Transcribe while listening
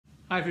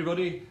Hi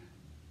everybody,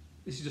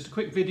 this is just a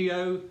quick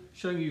video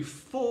showing you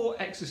 4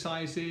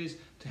 exercises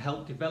to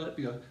help develop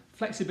your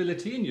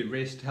flexibility in your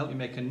wrist, to help you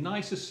make a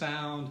nicer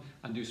sound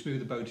and do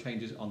smoother bow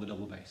changes on the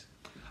double bass.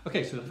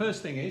 Okay, so the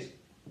first thing is,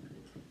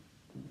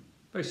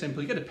 very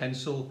simple, you get a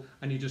pencil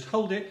and you just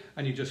hold it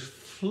and you just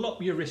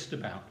flop your wrist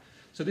about.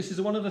 So this is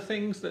one of the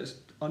things that's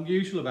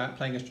unusual about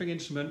playing a string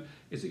instrument,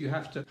 is that you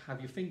have to have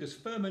your fingers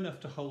firm enough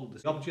to hold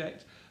the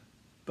object,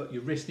 but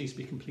your wrist needs to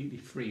be completely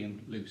free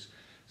and loose.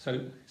 So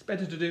it's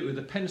better to do it with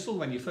a pencil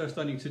when you're first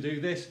learning to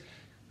do this,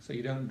 so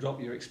you don't drop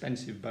your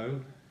expensive bow.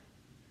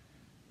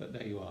 But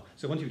there you are.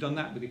 So once you've done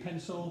that with your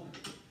pencil,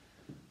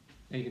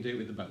 then you can do it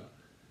with the bow.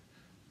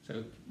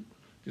 So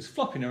just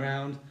flopping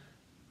around,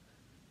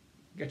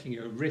 getting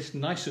your wrist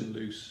nice and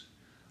loose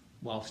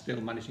while still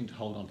managing to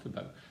hold on to the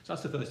bow. So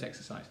that's the first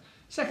exercise.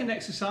 Second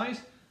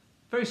exercise,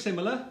 very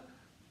similar,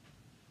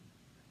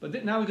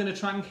 but now we're going to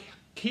try and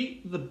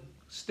keep the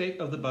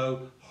stick of the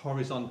bow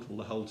horizontal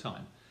the whole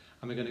time.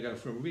 And we're going to go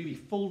for a really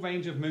full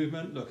range of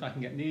movement. Look, I can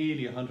get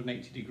nearly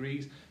 180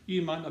 degrees.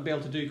 You might not be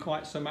able to do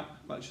quite so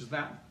much as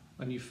that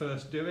when you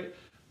first do it,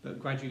 but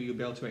gradually you'll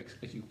be able to,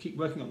 as you keep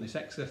working on this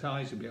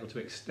exercise, you'll be able to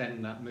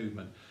extend that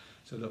movement.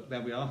 So look,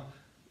 there we are,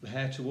 the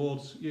hair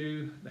towards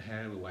you, the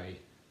hair away,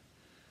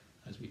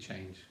 as we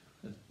change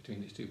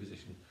between these two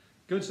positions.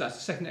 Good, so that's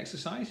the second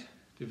exercise,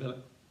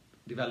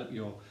 develop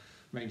your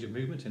range of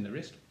movement in the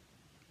wrist.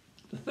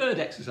 The third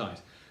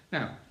exercise,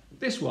 now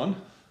this one,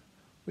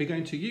 we're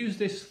going to use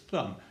this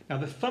thumb. Now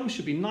the thumb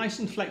should be nice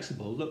and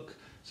flexible, look,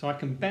 so I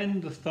can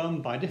bend the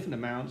thumb by different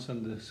amounts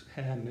and the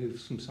hair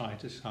moves from side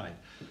to side.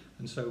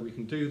 And so we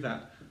can do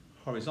that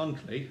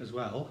horizontally as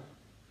well,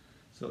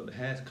 so that the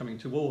hair's coming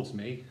towards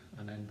me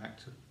and then back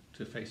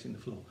to facing the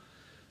floor.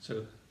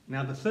 So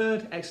now the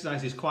third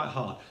exercise is quite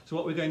hard. So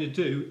what we're going to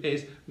do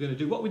is, we're going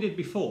to do what we did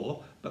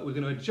before, but we're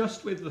going to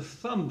adjust with the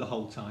thumb the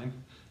whole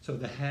time, so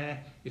the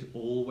hair is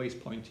always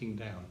pointing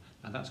down.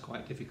 Now that's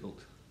quite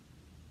difficult.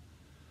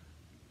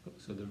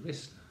 So the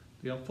wrist,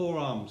 the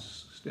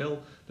forearms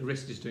still, the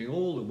wrist is doing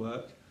all the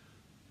work.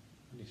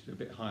 I need to do a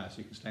bit higher so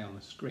you can stay on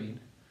the screen,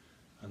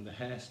 and the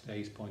hair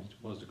stays pointed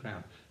towards the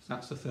ground. So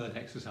that's the third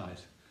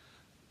exercise.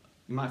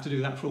 You might have to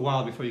do that for a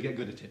while before you get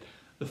good at it.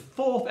 The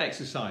fourth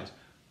exercise,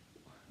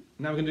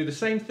 now we're going to do the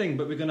same thing,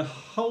 but we're going to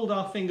hold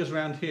our fingers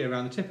around here,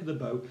 around the tip of the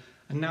bow,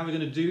 and now we're going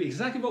to do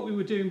exactly what we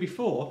were doing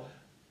before,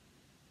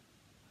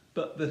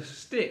 but the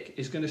stick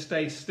is going to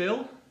stay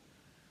still,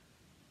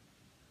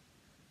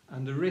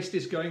 and the wrist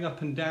is going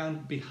up and down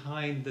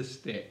behind the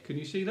stick. Can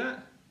you see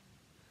that?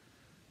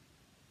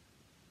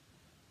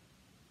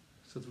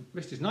 So the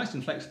wrist is nice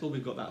and flexible,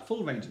 we've got that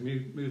full range of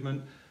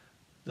movement.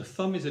 The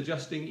thumb is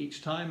adjusting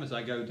each time as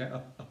I go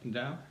up and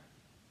down.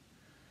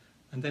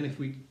 And then if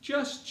we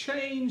just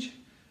change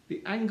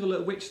the angle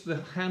at which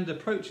the hand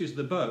approaches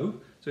the bow,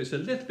 so it's a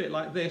little bit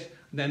like this,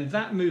 then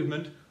that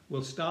movement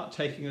will start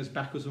taking us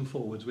backwards and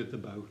forwards with the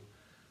bow.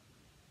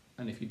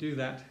 And if you do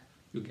that,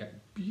 you'll get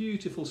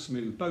beautiful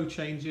smooth bow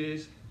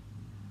changes,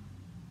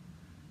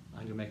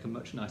 and you'll make a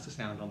much nicer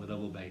sound on the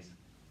double bass.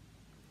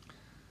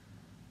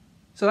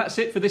 So that's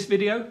it for this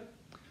video.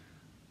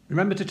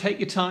 Remember to take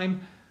your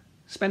time,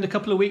 spend a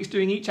couple of weeks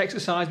doing each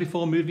exercise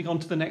before moving on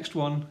to the next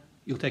one.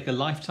 You'll take a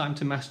lifetime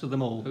to master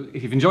them all.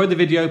 If you've enjoyed the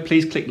video,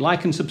 please click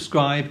like and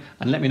subscribe,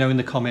 and let me know in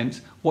the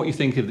comments what you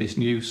think of this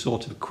new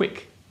sort of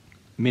quick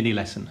mini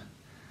lesson.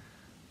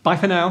 Bye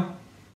for now.